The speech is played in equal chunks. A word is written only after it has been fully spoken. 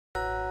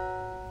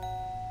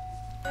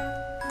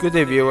Good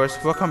day viewers,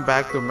 welcome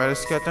back to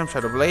Skelter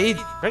Shadow Blade.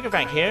 Breaker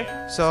Frank here.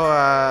 So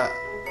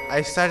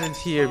I started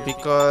here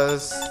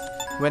because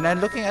when I'm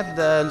looking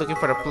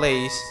for a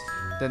place,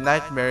 the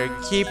nightmare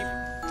keep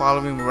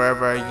following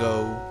wherever I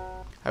go.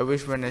 I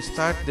wish when I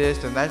start this,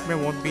 the nightmare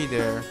won't be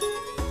there.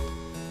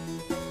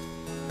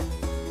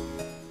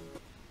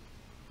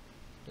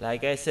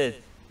 Like I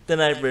said, the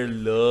nightmare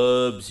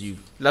loves you.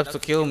 Loves to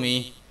kill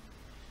me.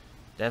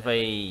 That's why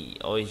I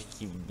always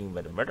keep doing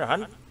by the murder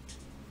hunt.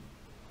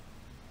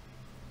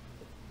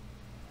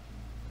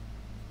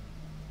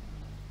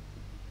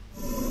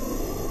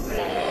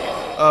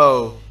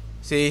 Oh,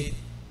 see?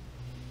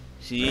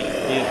 See,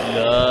 it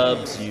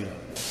loves you.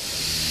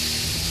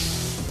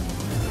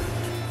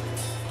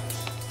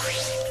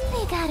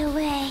 They got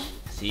away.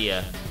 See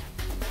ya.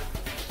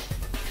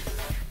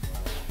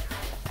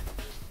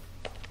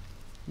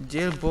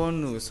 Jail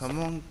bonus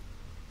among...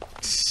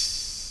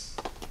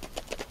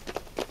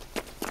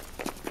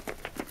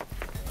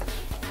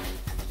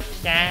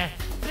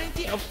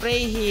 Plenty of prey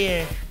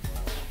here.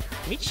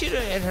 Michiru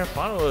and her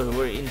followers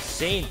were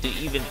insane to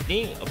even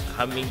think of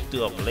coming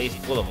to a place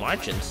full of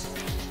Martians.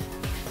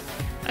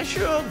 I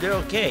sure hope they're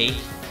okay.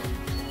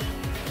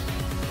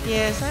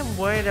 Yes, I'm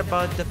worried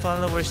about the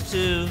followers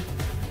too.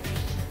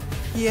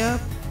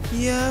 Yep.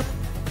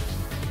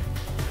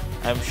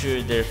 I'm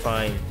sure they're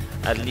fine,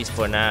 at least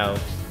for now.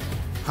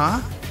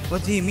 Huh?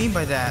 What do you mean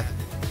by that?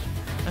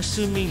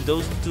 Assuming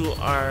those two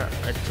are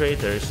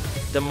traitors,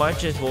 the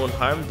Martians won't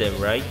harm them,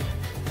 right?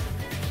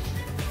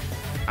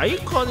 Are you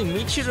calling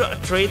Michiru a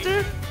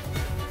traitor?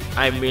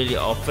 I'm merely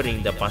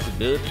offering the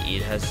possibility.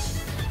 It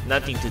has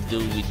nothing to do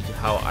with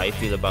how I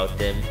feel about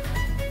them.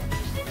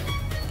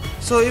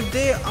 So if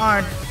they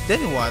aren't,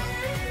 then what?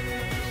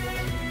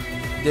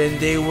 Then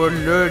they were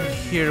lured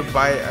here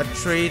by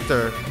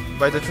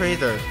the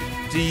traitor,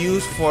 to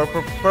use for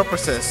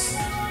purposes.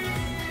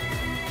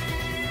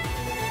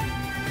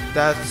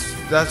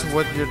 That's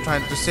what you're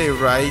trying to say,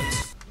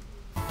 right?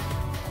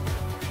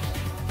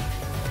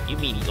 You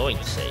mean going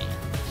to say?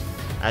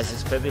 As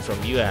expected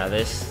from you,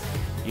 Alice.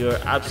 You're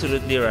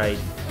absolutely right.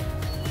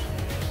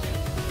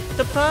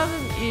 The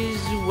problem is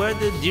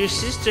whether dear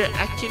sister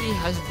actually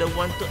has the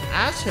one to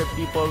ask her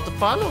people to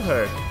follow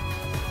her.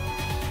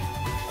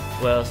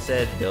 Well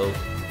said though.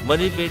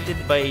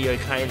 Motivated by your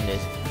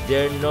kindness,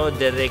 there's no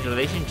direct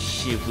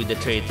relationship with the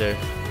traitor.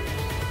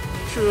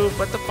 True,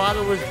 but the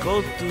followers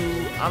go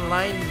to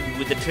align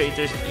with the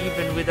traitors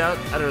even without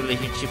a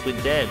relationship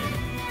with them.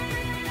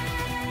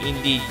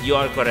 Indeed, you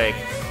are correct.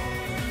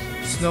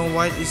 Snow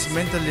White is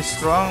mentally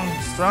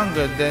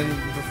stronger than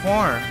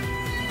before.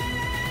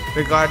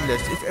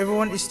 Regardless, if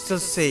everyone is still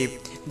safe,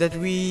 that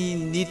we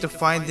need to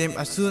find them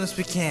as soon as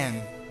we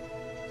can.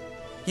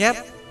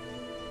 Yep.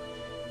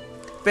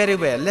 Very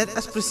well, let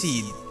us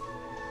proceed.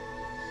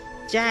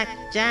 Jack.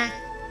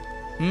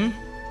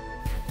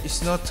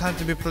 It's no time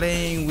to be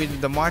playing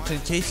with the Martian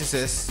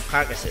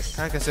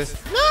carcasses.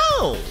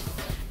 No!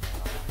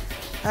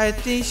 I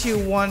think she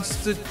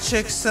wants to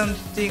check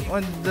something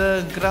on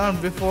the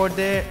ground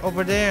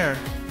over there.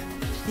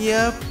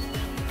 Yep.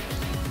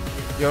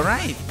 You're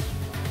right.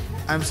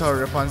 I'm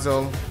sorry,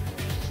 Rapunzel.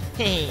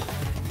 Hey.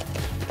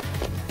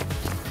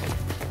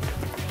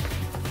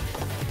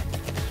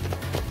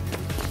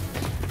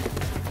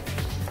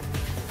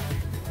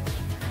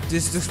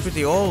 This looks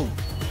pretty old.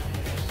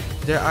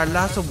 There are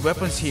lots of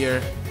weapons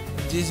here.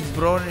 This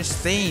brown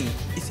stain.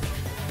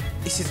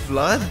 Is it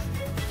blood?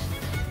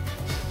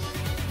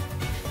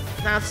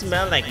 Not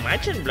smell like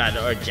Martian blood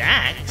or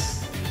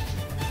Jack's.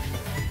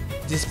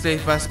 This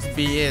place must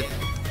be it.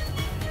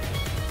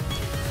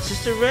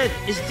 Sister Red,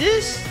 is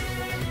this?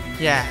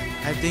 Yeah,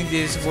 I think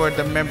this is where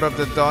the member of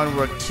the Dawn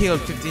were killed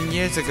 15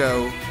 years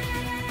ago.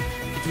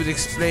 It would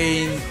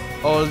explain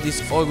all these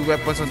old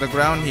weapons on the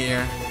ground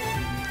here.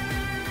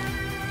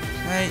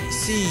 I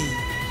see.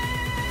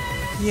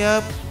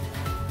 Yup.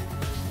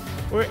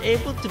 We're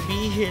able to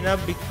be here now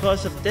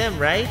because of them,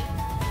 right?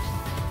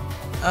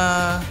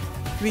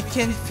 We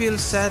can feel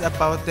sad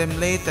about them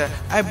later.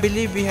 I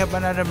believe we have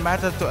another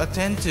matter to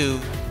attend to.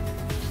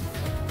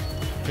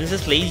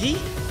 Princess Lazy?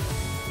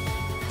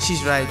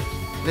 She's right.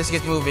 Let's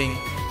get moving.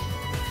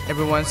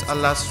 Everyone's a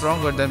lot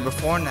stronger than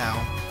before now.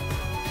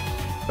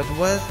 But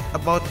what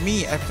about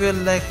me? I feel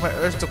like my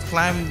urge to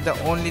climb the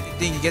only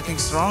thing getting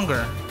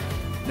stronger.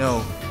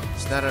 No,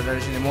 it's not an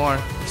urge anymore.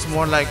 It's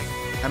more like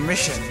a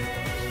mission.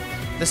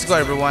 Let's go,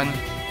 everyone.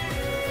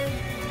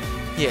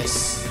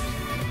 Yes.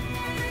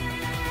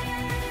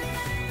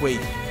 Wait,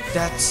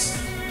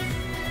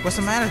 what's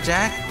the matter,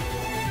 Jack?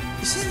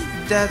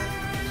 Isn't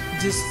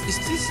this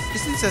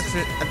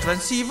a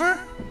transceiver?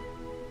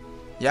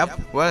 Yep,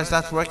 well, it's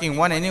not working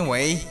one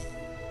anyway.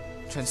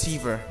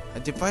 Transceiver,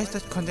 a device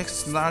that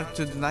connects Snark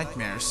to the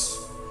nightmares.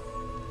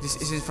 This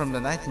isn't from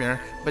the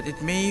nightmare, but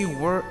it may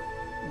worth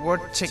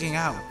checking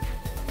out.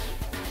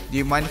 Do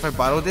you mind if I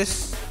borrow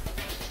this?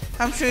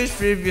 I'm sure its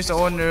previous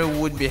owner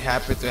would be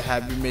happy to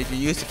have you make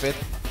use of it.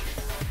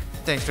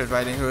 Thanks, Red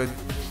Riding Hood.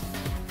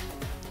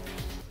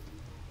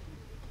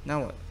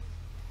 Now what?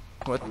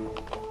 What?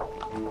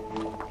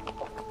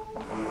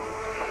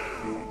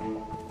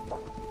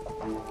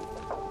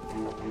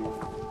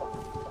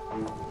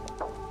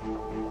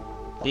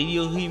 Did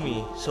you hear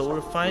me? So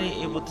we're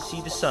finally able to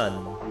see the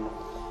sun.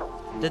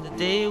 The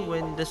day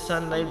when the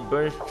sunlight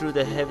burns through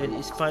the heaven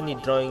is finally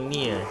drawing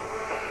near.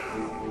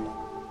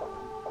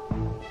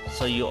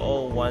 So you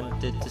all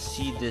wanted to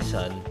see the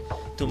sun,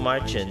 to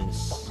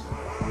Martians.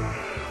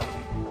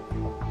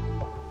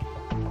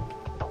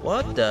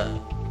 What the?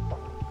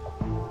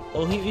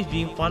 Ohim is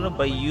being followed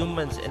by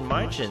humans and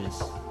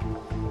Martians.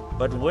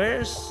 But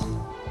where's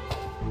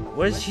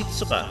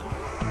Hitsuka?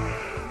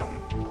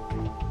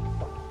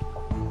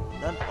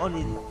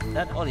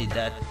 Not only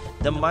that,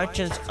 the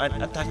Martians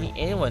aren't attacking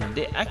anyone.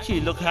 They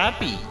actually look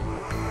happy.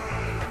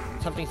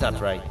 Something's not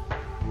right.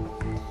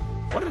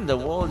 What in the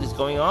world is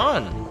going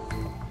on?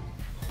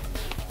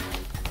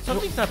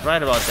 Something's not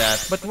right about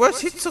that. But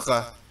where's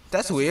Hitsuka?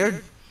 That's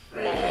weird.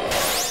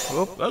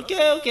 Oop.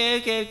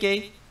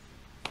 Okay.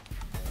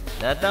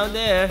 Not down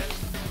there.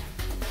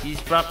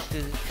 She's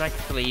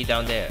practically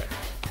down there.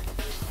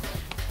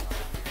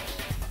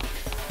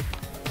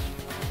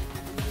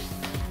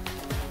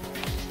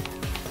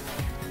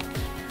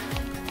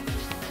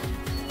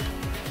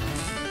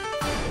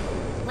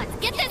 Let's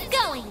get this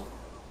going.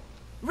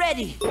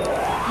 Ready. Here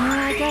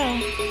I go.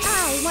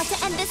 I want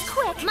to end this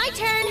quick. My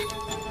turn.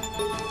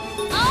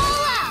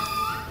 All out.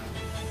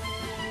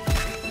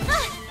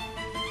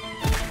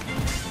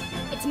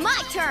 It's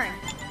my turn.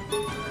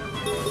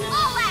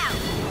 All out.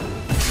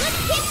 Let's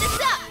keep this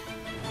up.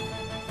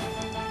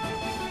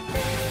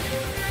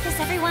 Is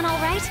everyone all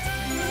right?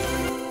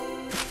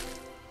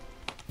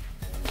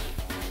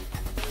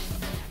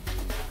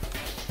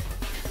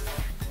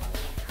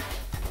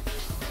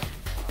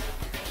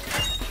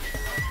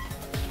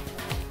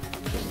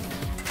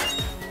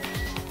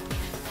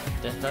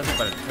 There's nothing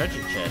but a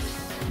treasure chest.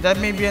 That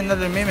may be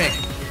another mimic.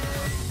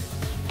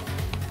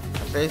 I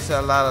place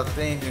a lot of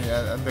things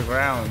on the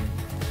ground.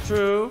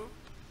 True.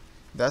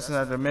 That's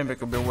another mimic.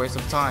 It'll be a waste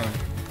of time.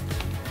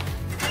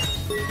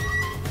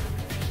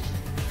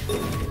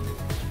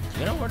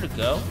 You know where to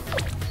go?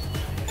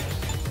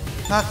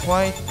 Not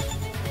quite.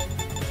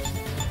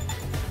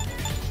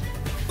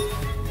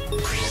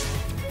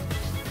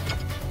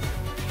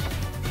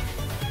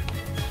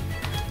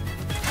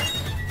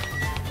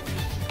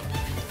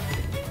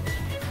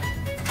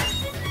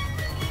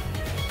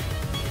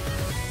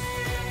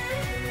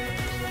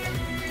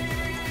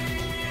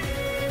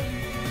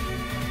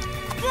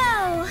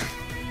 Go.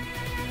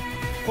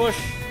 Push.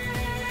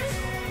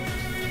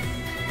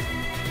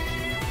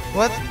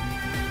 What?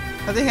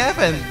 Nothing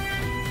happened.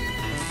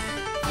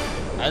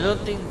 I don't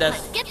think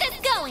Let's get this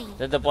going.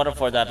 that's the button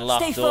for that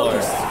locked Stay door.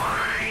 focused.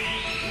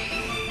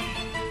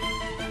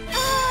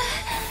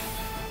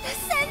 The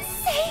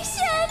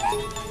sensation.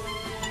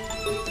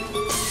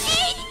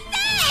 Eat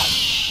this.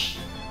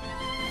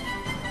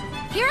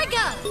 Here I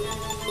go.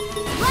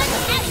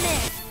 Let's end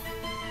this.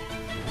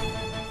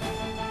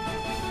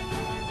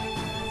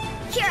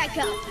 Here I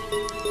go.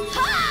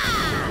 Ha!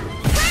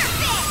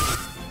 Perfect.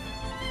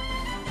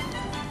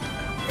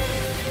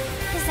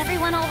 Is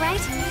everyone all right?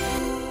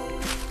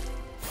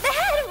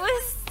 That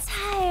was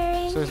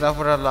tiring. So it's not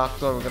for that locked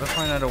door. We gotta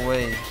find another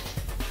way.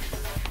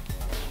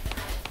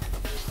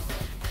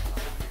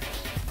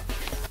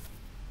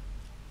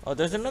 Oh,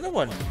 there's another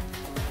one.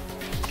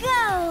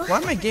 Go. Why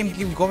my game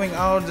keep going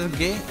out of the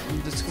game,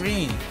 the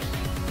screen?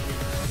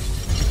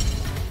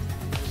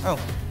 Oh.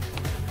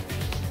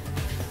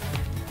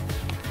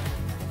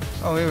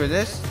 Oh, here it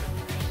is.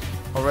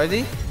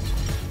 Already?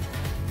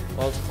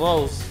 Well, it's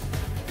close.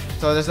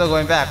 So there's no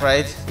going back,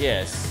 right?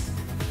 Yes.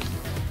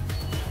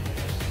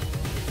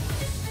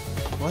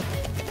 What?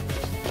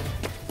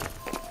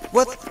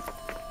 What?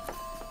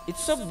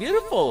 It's so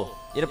beautiful.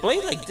 In a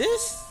place like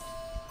this,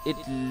 it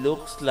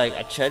looks like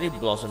a cherry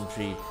blossom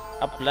tree,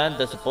 a plant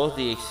that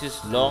supposedly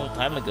exists long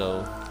time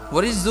ago.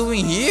 What is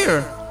doing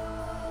here?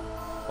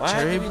 Why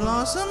have Cherry to be-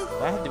 blossom?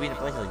 Why have to be in a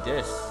place like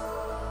this?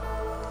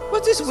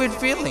 What's this weird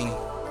feeling?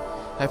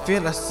 I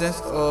feel a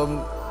sense of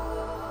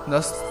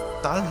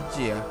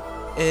nostalgia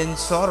and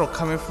sorrow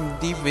coming from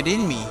deep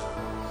within me.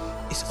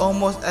 It's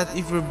almost as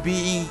if we're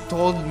being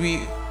told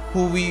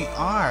who we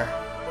are.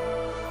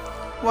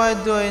 Why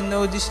do I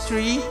know this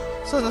tree?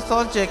 So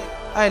nostalgic.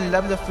 I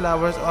love the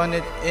flowers on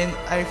it, and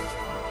I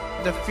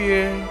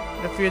fear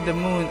the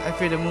moon. I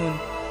fear the moon.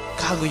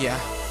 Kaguya.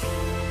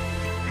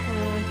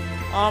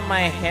 Oh,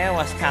 my hair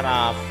was cut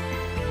off.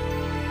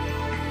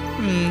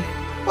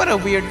 What a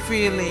weird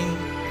feeling.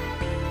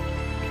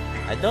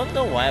 I don't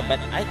know why, but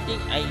I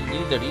think I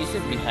knew the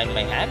reason behind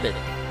my habit.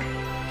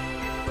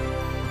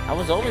 I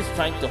was always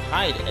trying to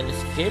hide and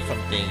escape from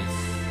things.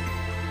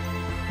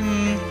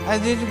 I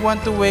didn't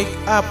want to wake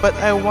up, but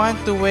I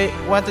wanted to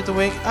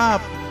wake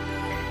up.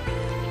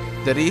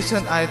 The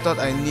reason I thought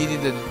I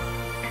needed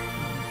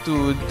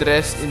to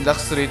dress in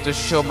luxury to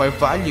show my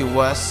value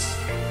was...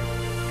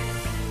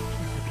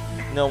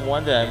 No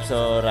wonder I'm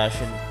so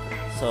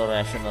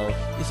rational.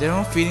 Is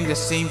everyone feeling the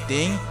same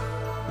thing?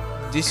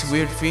 This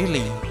weird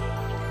feeling.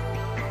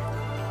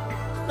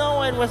 No,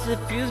 I mind was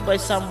diffused by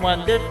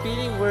someone. Their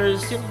feelings were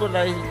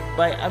symbolized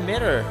by a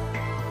mirror.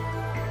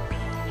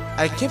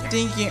 I kept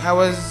thinking I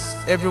was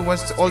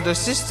everyone's older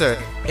sister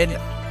and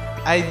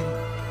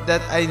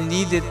that I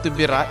needed to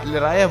be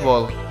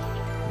reliable.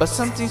 But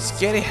something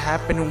scary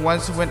happened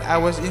once when I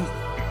was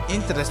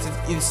interested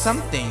in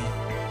something.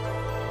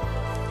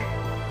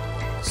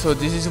 So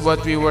this is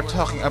what we were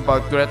talking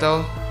about,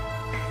 Gretel?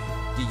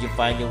 Did you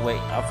finally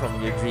wake up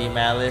from your dream,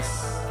 Alice?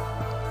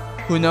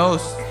 Who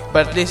knows?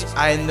 But at least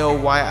I know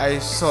why I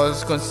saw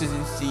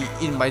consistency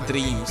in my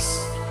dreams.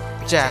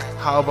 Jack,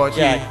 how about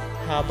Jack,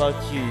 you? how about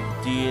you?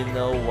 Do you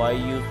know why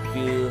you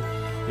feel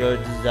your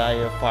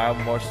desire far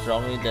more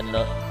strongly than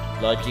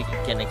logic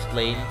can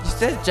explain? Is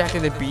that Jack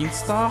and the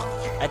Beanstalk?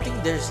 I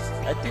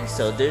think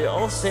so. They're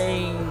all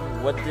saying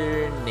what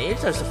their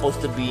names are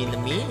supposed to be in the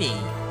meaning.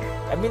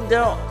 I mean,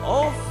 they're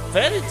all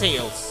fairy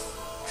tales.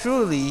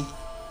 Truly,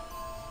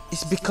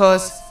 it's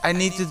because I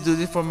need to do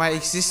this for my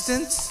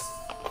existence?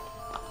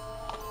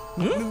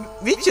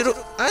 Michiru,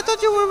 I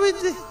thought you were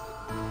with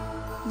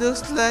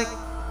looks like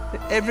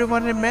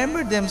everyone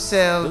remembered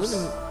themselves.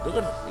 Look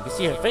at you can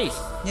see her face.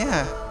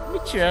 Yeah.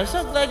 Michiru, I'm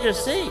so glad you're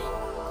safe.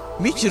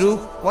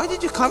 Michiru, why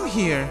did you come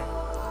here?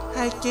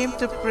 I came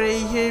to pray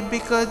here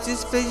because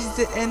this place is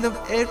the end of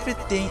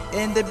everything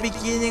and the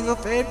beginning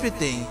of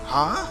everything.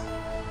 Huh?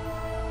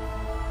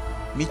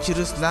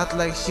 Michiru's not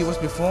like she was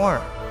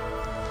before.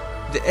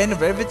 The end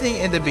of everything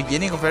and the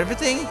beginning of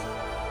everything?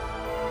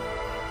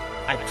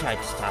 I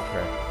tried to stop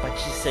her, but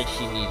she said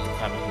she needed to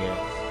come here.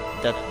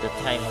 That the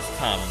time has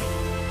come.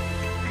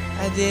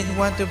 I didn't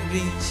want to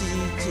bring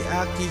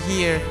Chiaki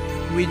here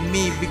with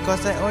me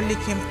because I only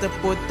came to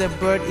put the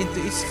bird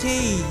into its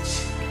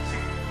cage.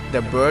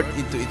 The bird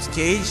into its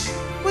cage?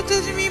 What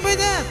does it mean by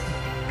that?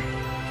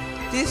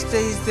 This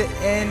place is the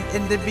end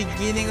and the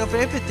beginning of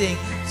everything,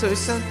 so if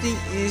something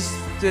is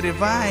to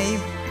revive...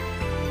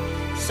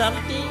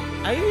 Something?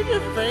 Are you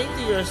referring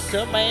to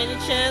yourself by any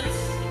chance?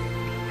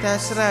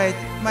 That's right,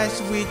 my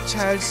sweet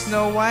child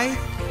Snow White.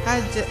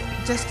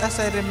 Just as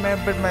I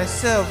remembered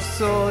myself,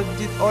 so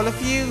did all of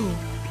you.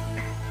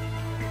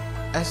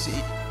 As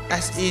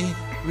in,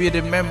 we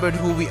remembered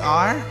who we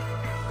are?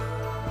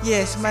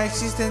 Yes, my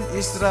existence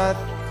is right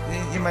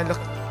in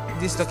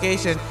this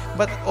location,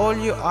 but all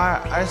you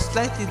are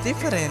slightly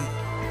different.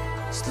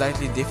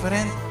 Slightly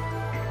different?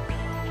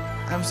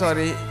 I'm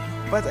sorry,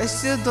 but I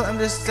still don't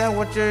understand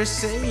what you're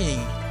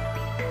saying.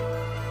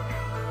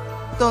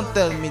 Don't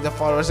tell me the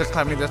followers are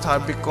climbing the tower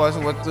because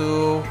what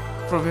to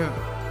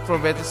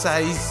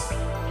prophesize.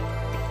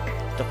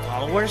 The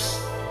followers?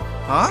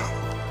 Huh?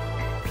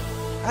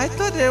 I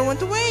thought they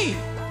went away.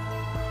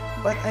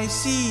 But I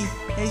see.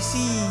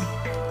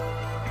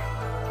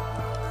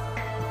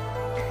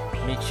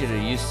 Michiru,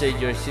 you said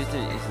your sister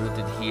is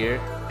rooted here,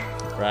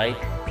 right?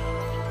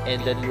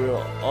 And that we're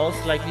all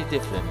slightly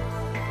different.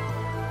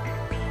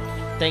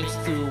 Thanks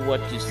to what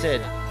you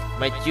said,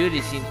 my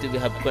theories seem to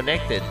have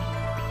connected.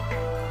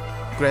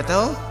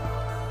 Gretel?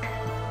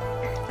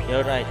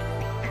 You're right.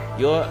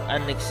 You're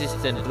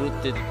unexistent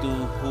rooted to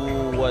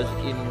who was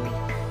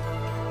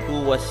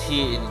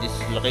here in this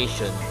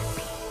location.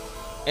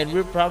 And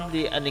we're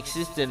probably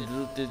unexistent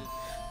rooted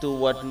to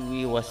what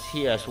we was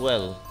here as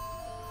well.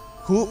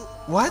 Who?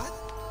 What?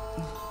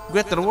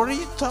 Gretel, what are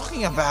you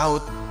talking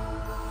about?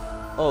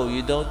 Oh,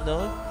 you don't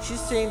know? She's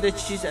saying that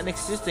she's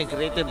unexistent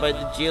created by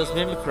the jail's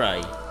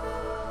mimicry.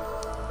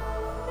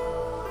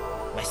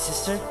 My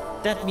sister?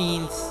 That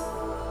means...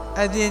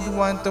 I didn't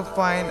want to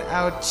find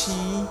out,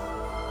 Chi.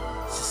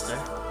 Sister?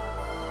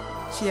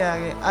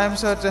 Chiaki, I'm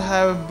sorry to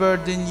have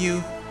burdened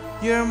you.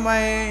 You're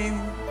my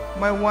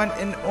one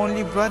and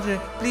only brother.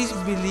 Please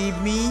believe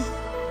me.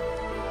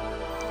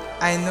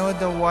 I know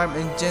the warm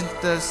and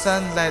gentle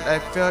sunlight I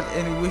felt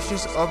and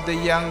wishes of the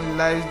young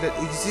lives that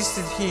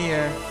existed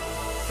here.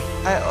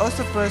 I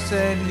also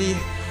personally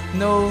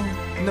know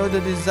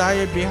the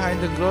desire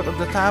behind the growth of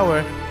the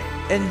tower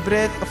and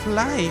breath of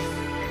life.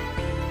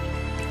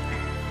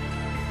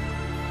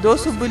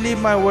 Those who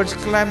believe my words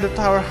climb the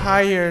tower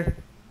higher,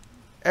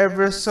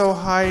 ever so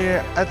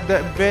higher at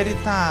the very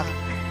top.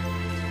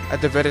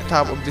 At the very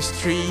top of this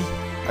tree,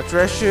 a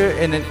treasure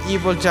and an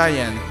evil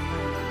giant.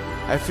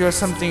 I feel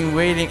something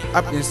wailing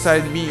up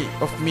inside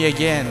of me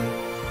again.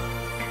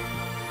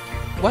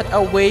 What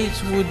awaits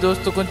those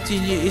to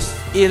continue is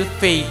ill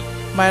fate.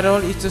 My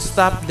role is to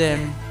stop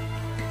them.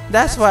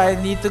 That's why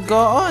I need to go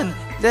on.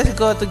 Let's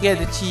go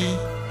together, Chi.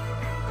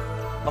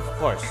 Of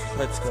course,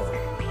 let's go.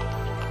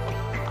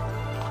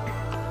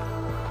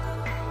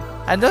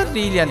 I don't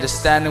really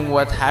understand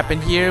what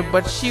happened here,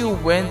 but she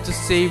went to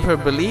save her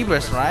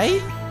believers,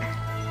 right?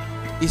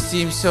 It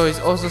seems so. It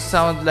also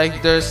sounds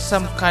like there's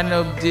some kind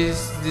of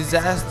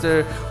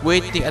disaster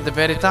waiting at the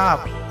very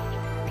top.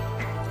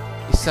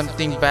 If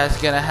something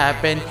bad's gonna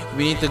happen,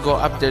 we need to go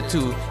up there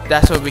too.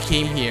 That's why we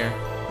came here.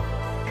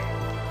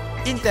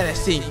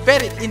 Interesting,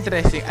 very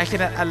interesting. I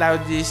cannot allow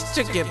this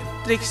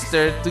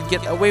trickster to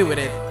get away with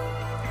it.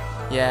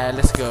 Yeah,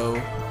 let's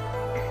go.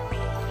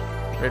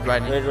 Red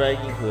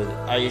Riding Hood,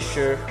 are you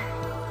sure?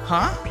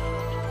 Huh?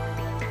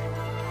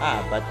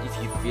 But if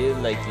you feel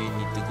like you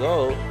need to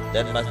go,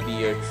 that must be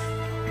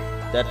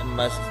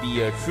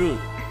your truth.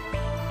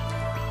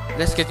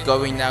 Let's get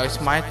going now. It's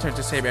my turn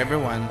to save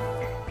everyone.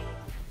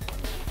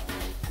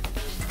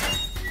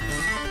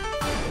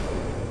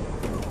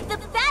 The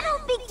battle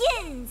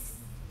begins!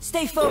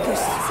 Stay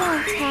focused.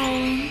 So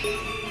tiring.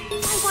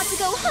 I want to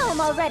go home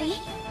already.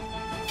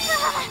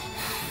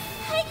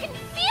 I can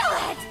feel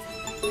it!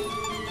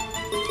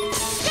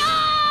 Go!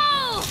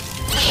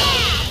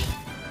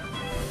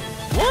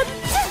 What?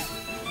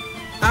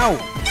 Ow!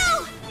 No!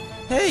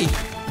 Hey!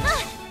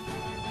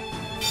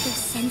 The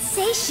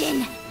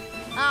sensation!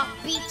 I'll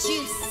beat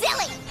you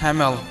silly!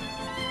 Hamel.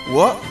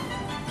 What?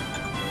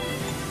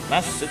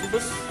 Master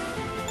Succubus?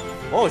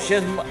 Oh, she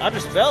has other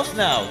spells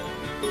now.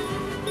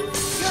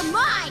 You're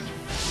mine!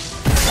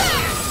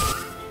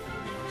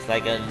 It's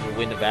like a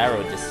wind of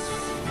arrow just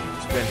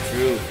sprint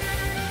through.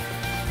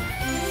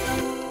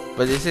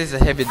 But this is a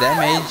heavy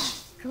damage.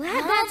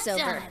 Glad that's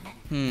over.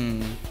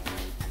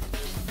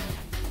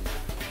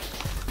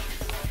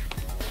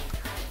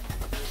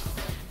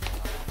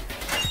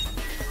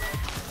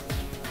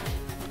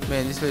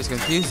 Man, this place is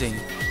confusing.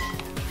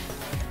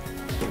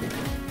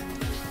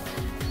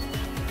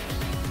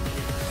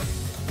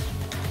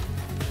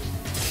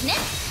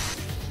 Snip!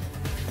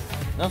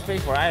 No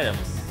space for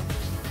items.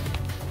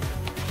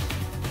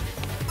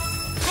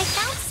 I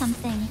found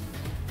something.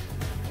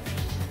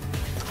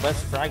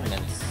 Best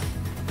fragments.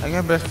 I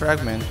got breath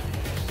fragment.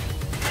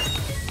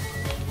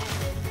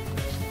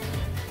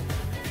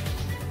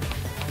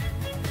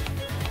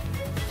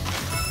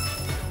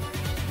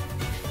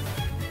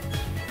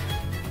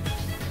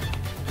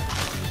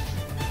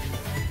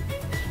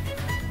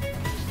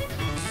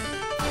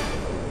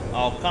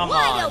 Oh, come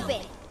Wide on.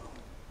 open!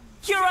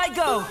 Here I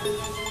go.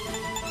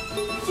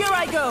 Here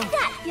I go.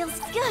 That feels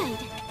good.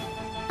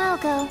 I'll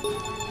go.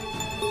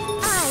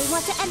 I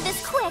want to end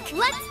this quick.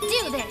 Let's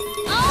do this.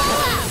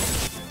 All out!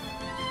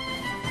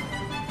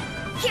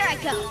 Here I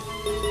go.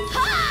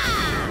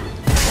 Ha!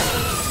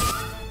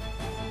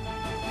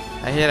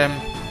 I hit him.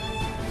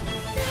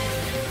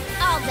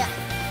 All done.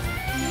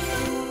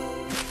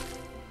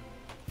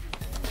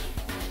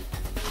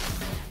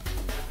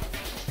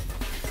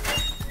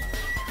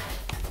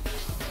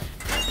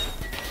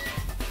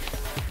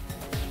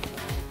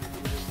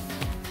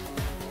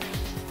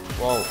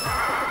 Whoa.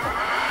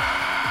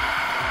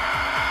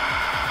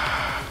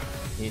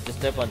 You need to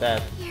step on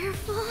that.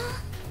 Careful.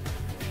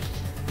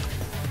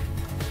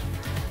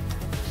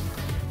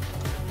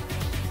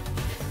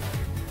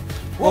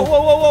 Whoa,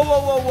 whoa, whoa, whoa,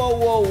 whoa, whoa,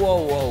 whoa, whoa,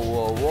 whoa,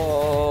 whoa,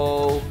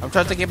 whoa. I'm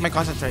trying to keep my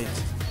concentrate.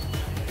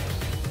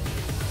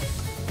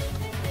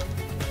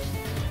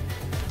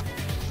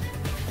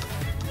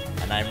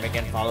 And I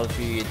can follow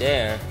through you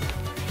there.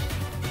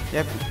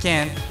 Yep, you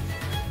can't.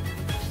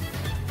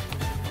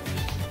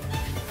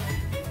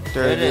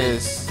 There it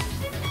is.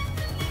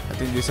 I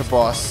think this is a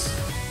boss.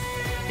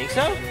 Think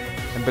so?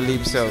 I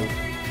believe so.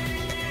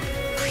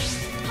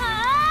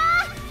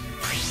 Ah!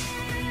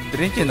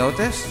 Didn't you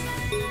notice?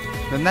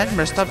 The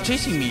nightmare stopped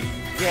chasing me.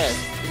 Yes.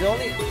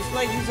 It's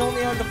like he's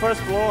only on the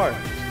first floor.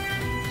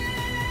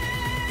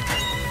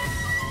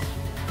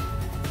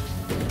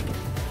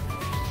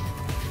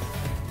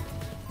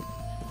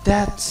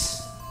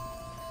 That's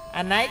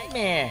A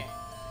nightmare.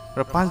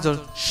 Rapunzel.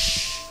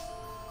 Shh.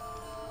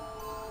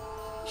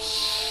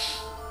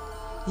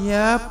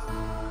 Yep.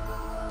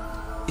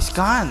 It's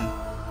gone.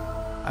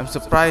 I'm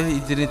surprised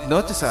it didn't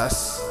notice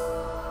us.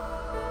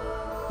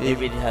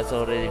 Maybe it has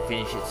already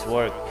finished its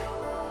work.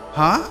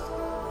 Huh?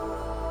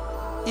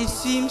 It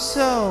seems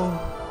so.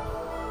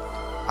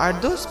 Are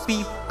those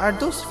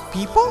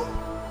people?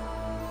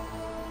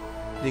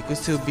 They could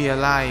still be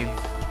alive.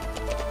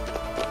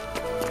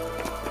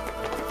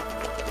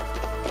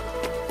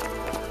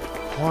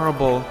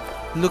 Horrible.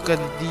 Look at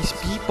these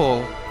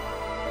people.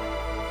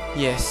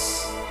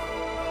 Yes.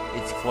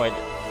 It's quite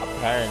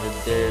apparent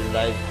that their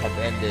lives have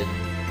ended.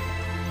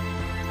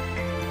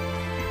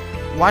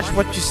 Watch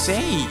what you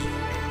say.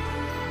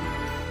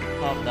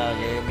 Calm down,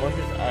 your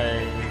emotions are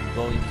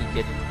going to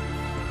get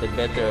the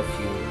better of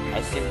you.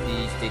 I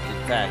simply stated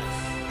facts.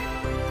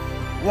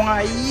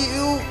 Why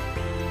you?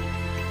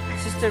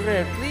 Sister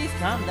Rare, please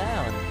calm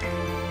down.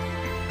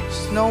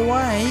 Snow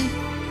White?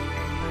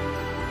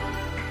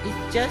 It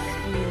just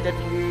means that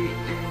we're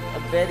in a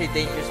very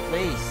dangerous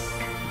place.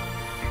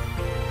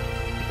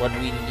 What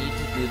we need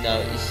to do now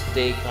is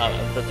stay calm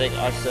and protect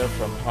ourselves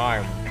from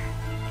harm.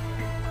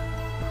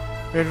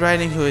 Red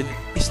Riding Hood,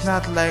 it's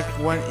not like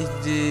one is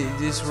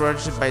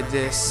discouraged by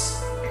this.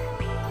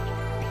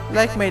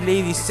 Like my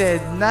lady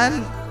said,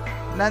 none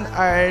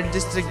are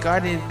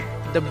disregarding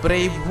the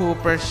brave who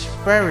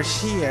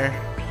perish here.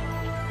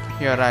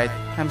 You're right,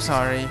 I'm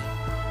sorry.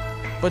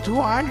 But who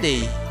are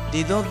they?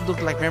 They don't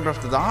look like members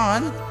of the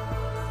Dawn.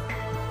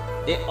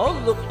 They all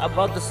look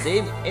about the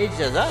same age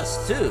as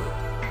us too.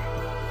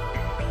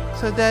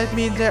 So that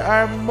means there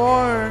are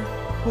more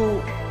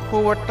who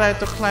were trying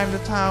to climb the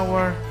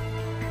tower.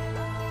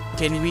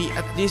 Can we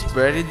at least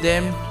bury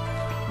them?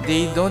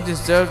 They don't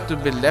deserve to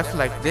be left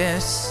like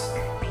this.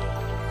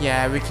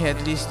 Yeah, we can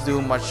at least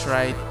do much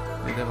right.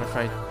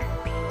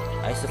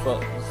 I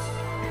suppose.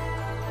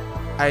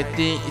 I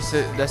think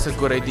that's a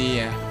good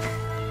idea.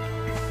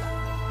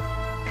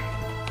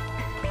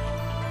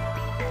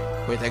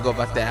 Wait, I go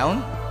back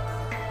down?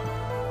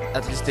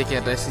 At least they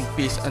can rest in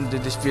peace under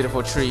this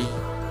beautiful tree.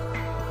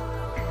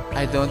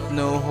 I don't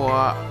know who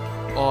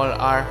all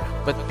are,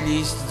 but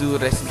please do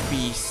rest in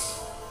peace.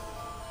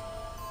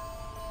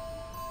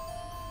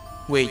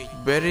 Wait,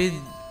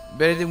 buried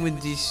them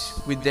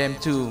with them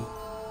too.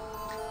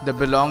 The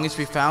belongings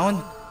we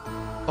found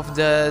of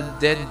the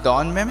dead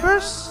Dawn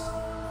members?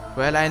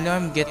 Well, I know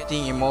I'm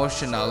getting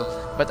emotional,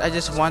 but I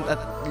just want at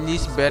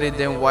least bury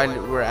them while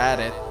we're at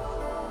it.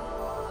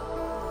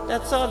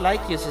 That's so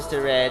like you,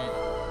 Sister Red.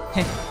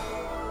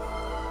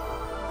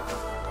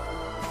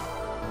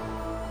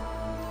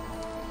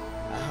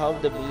 I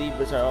hope the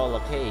believers are all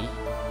okay.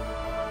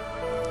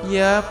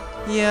 Yup.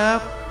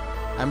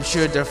 I'm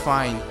sure they're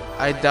fine.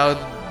 I doubt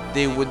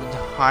they would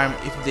harm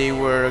if they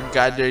were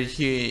gathered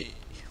here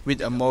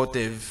with a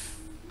motive.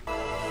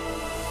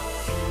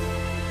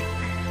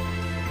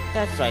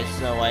 That's right,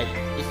 Snow White.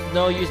 It's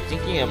no use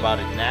thinking about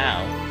it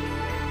now.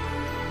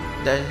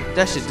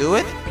 That should do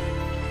it.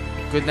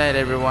 Good night,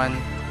 everyone.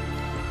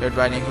 Red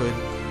Riding Hood.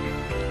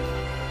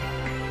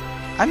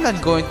 I'm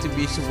not going to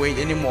be swayed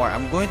anymore.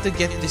 I'm going to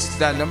get this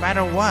done no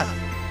matter what.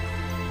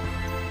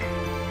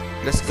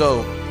 Let's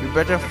go. We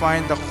better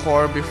find the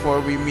core before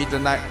we meet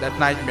that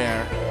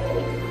nightmare.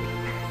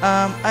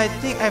 I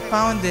think I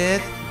found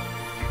it.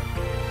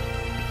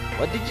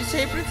 What did you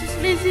say, Princess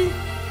Lizzie?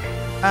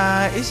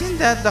 Isn't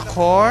that the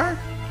core?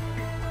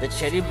 The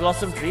cherry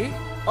blossom tree?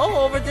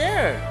 Oh, over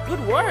there. Good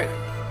work.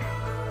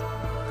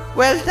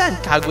 Well done,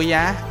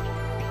 Kaguya.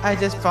 I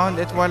just found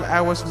it while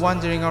I was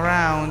wandering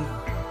around.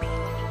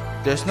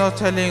 There's no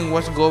telling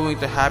what's going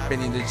to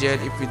happen in the jail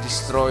if we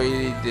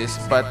destroy this,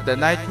 but the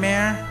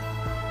nightmare?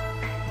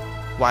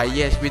 Why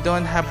yes, we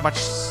don't have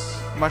much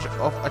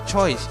of a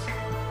choice.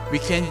 We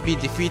can't be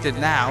defeated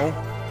now.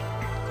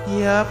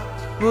 Yup,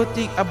 we'll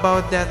think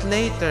about that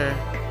later.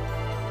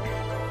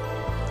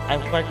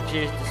 I'm quite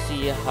curious to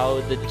see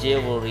how the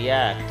jail will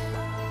react.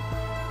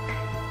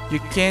 You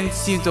can't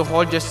seem to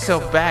hold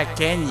yourself back,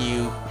 can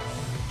you?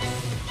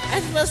 I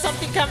smell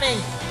something coming.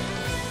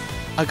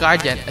 A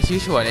guardian, as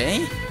usual,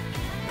 eh?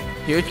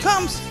 Here it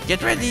comes.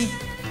 Get ready.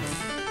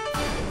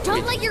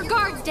 Don't let your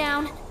guards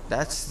down.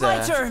 That's My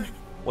the... turn.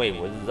 Wait,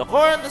 with the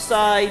core on the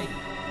side.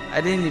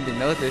 I didn't even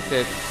notice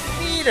it.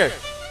 Peter.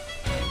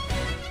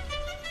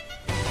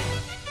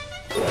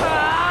 Here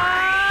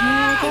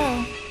I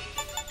go.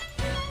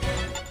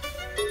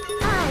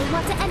 I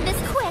want to end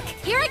this quick.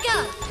 Here I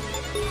go.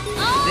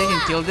 They can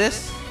Oh, kill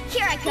this?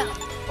 here I go.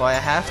 Oh, I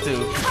have to.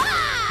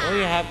 Ah! Oh,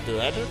 you have to.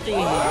 I don't think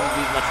it will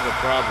be much of a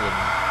problem.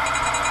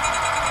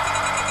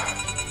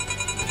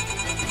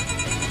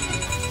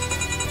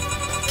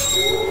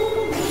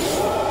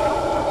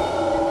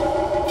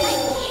 I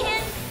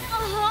can't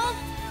hold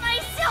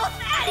myself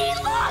any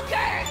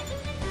longer.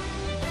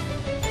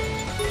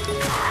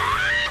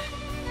 Ah!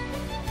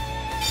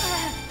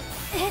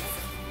 It's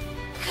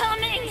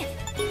coming.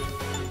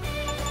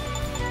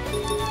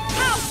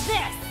 How's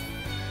this?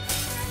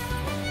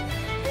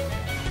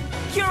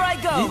 Here I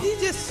go. Did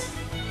he just...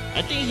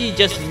 I think he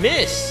just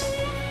missed.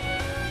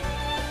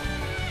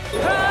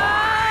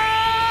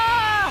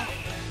 Ah!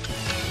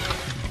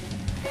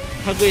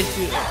 How good is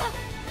it?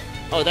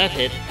 Oh, that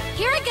hit.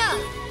 Here I go.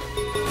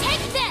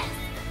 Take this.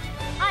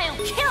 I'll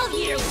kill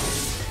you.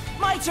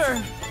 My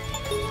turn.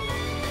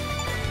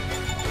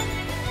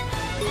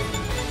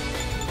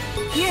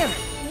 Here.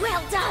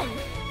 Well done.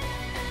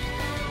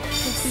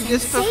 He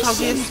just felt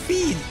Kaguya's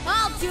speed.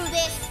 I'll do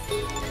this.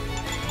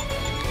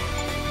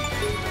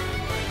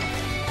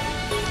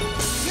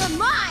 You're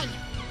mine.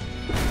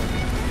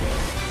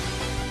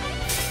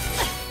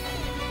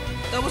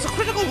 That was a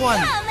critical one.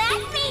 Come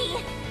at me.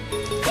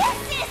 This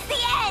is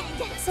the end.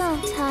 So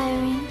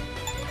tiring.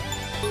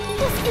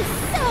 This is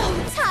so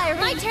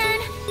tiring. My turn.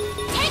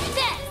 Take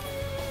this.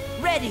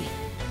 Ready.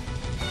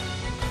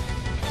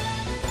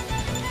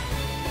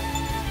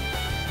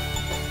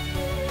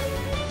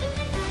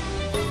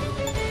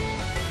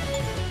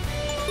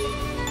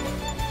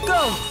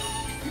 Go.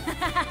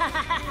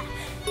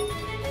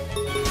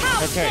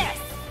 How's Okay. this?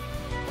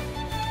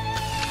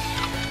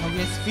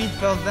 Kaguya's speed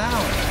fell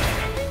down.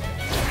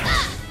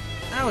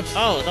 Ouch.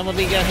 Oh,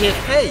 somebody got hit.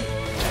 Hey.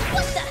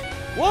 What the?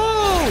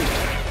 Whoa.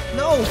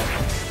 No.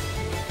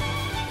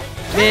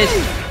 Miss.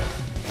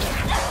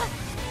 I'll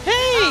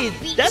Hey,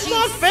 beat that's you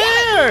not silly.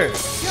 fair.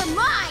 You're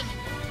mine.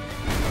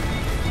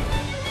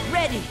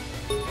 Ready.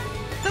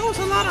 That was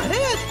a lot of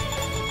hit.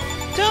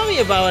 Tell me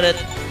about it.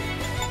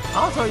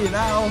 I'll tell you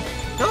now.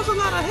 That was a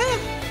lot of hit.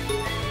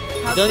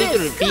 How's Don't need to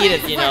this? repeat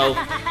it, you know.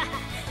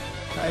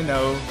 I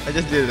know. I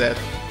just did that.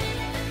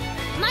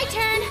 My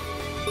turn.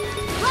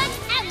 Let's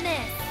end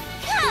this.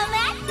 Come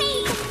at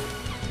me.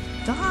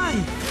 Die.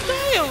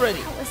 Die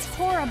already. That was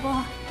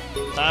horrible.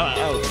 Time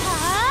out.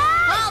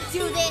 I'll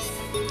do this.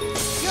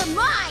 You're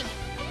mine.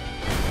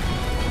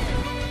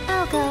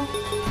 I'll go.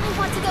 I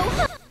want to go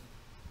home.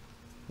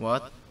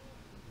 What?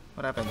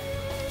 What happened?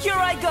 Here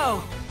I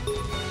go!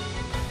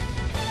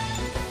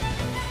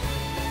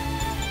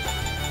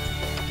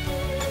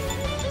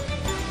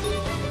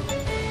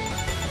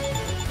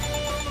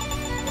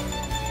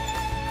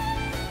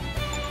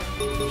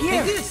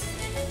 Here! Take this!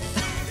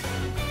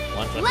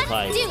 125.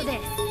 Let's do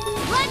this!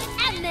 Let's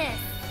end this!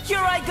 Here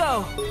I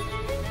go!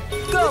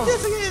 Go!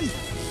 This again!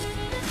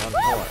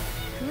 1-4.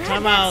 Glad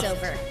Time that's out.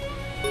 over.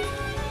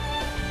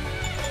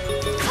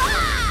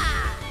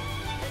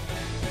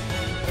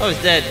 Oh,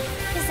 it's dead.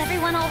 Is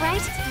everyone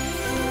alright?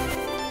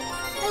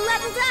 I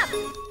leveled up!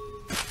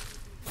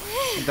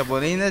 The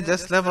Bolina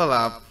just level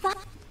up.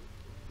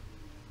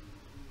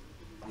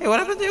 Hey, what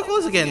happened to your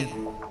clothes again?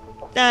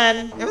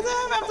 Done. Every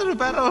time after the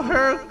battle,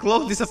 her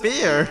clothes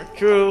disappear.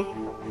 True.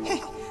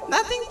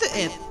 Nothing to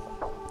it.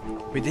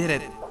 We did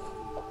it.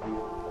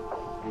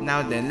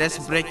 Now then, let's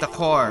break the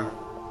core.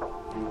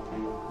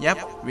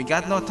 Yep, we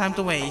got no time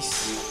to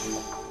waste.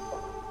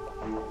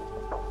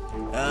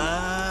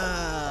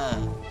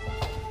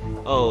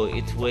 Oh,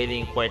 it's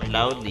wailing quite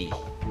loudly.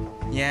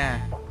 Yeah.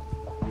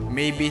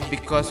 Maybe it's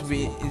because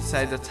we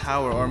inside the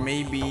tower, or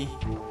maybe...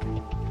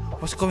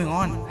 What's going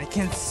on? I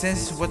can't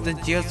sense what the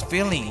jail's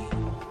feeling.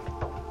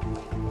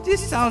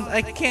 This sounds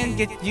I can't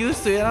get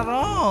used to it at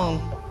all.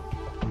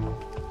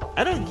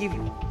 I don't give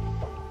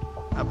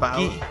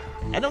About...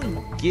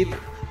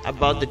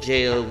 about the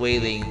jail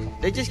wailing.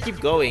 They just keep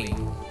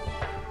going.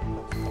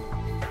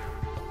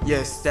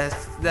 Yes,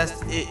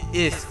 that's it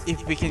is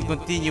if we can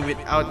continue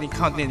without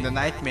encountering the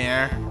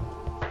nightmare.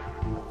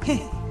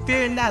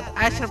 Fear not,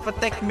 I shall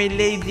protect my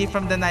lady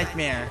from the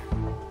nightmare.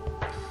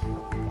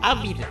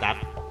 I'll beat it up.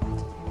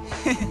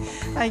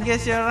 I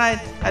guess you're right.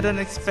 I don't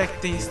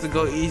expect things to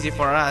go easy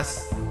for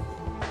us.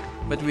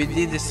 But we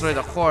did destroy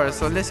the core,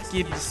 so let's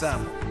keep this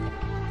up.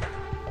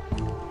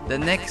 The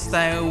next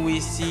time we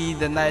see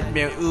the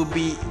nightmare, it will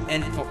be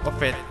end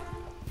of it.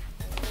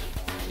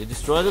 You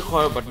destroy the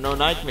core, but no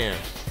nightmare.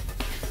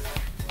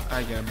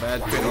 I got a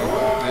bad feeling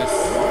about this.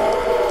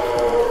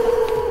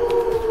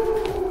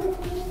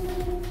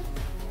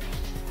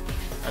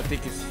 I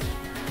think it's...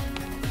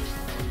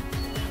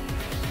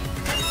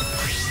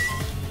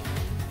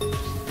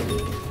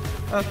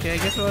 Okay, I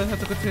guess we'll have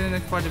to continue the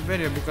next part of the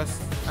video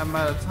because I'm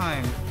out of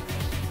time.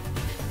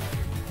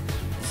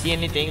 See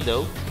anything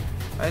though?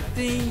 I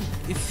think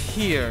it's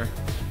here.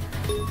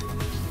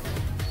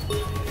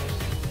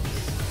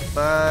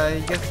 But I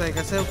guess like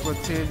I said, we'll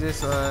continue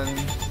this on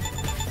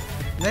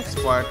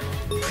next part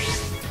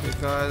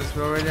because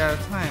we're already out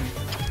of time.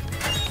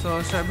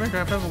 So shall I bring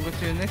wrap up? We'll go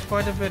to the next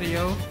part of the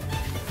video.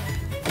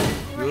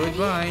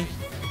 Goodbye.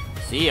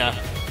 See ya.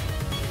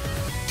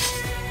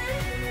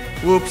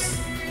 Whoops.